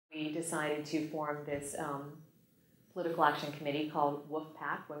decided to form this political action committee called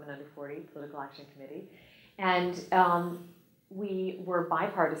WUFPAC, Women Under 40 Political Action Committee. And we were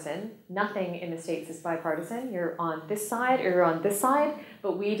bipartisan. Nothing in the States is bipartisan. You're on this side or you're on this side,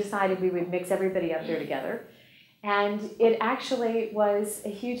 but we decided we would mix everybody up there together. And it actually was a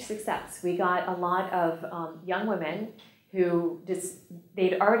huge success. We got a lot of young women who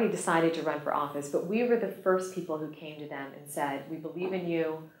they'd already decided to run for office, but we were the first people who came to them and said, we believe in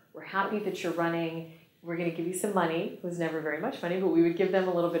you, we're happy that you're running, we're going to give you some money. It was never very much money, but we would give them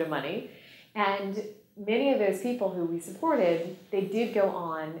a little bit of money. And many of those people who we supported, they did go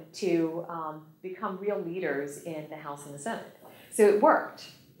on to become real leaders in the House and the Senate. So it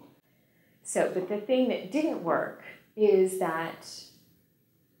worked. But the thing that didn't work is that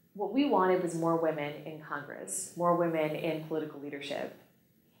what we wanted was more women in Congress, more women in political leadership.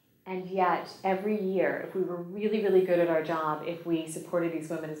 And yet, every year, if we were really, really good at our job, if we supported these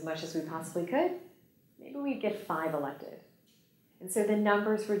women as much as we possibly could, maybe we'd get 5 elected. And so the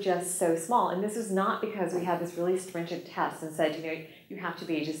numbers were just so small. And this was not because we had this really stringent test and said, you have to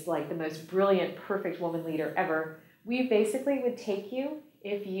be just like the most brilliant, perfect woman leader ever. We basically would take you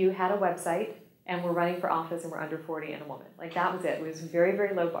if you had a website and were running for office and were under 40 and a woman. Like that was it. It was a very,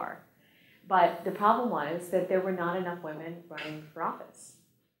 very low bar. But the problem was that there were not enough women running for office.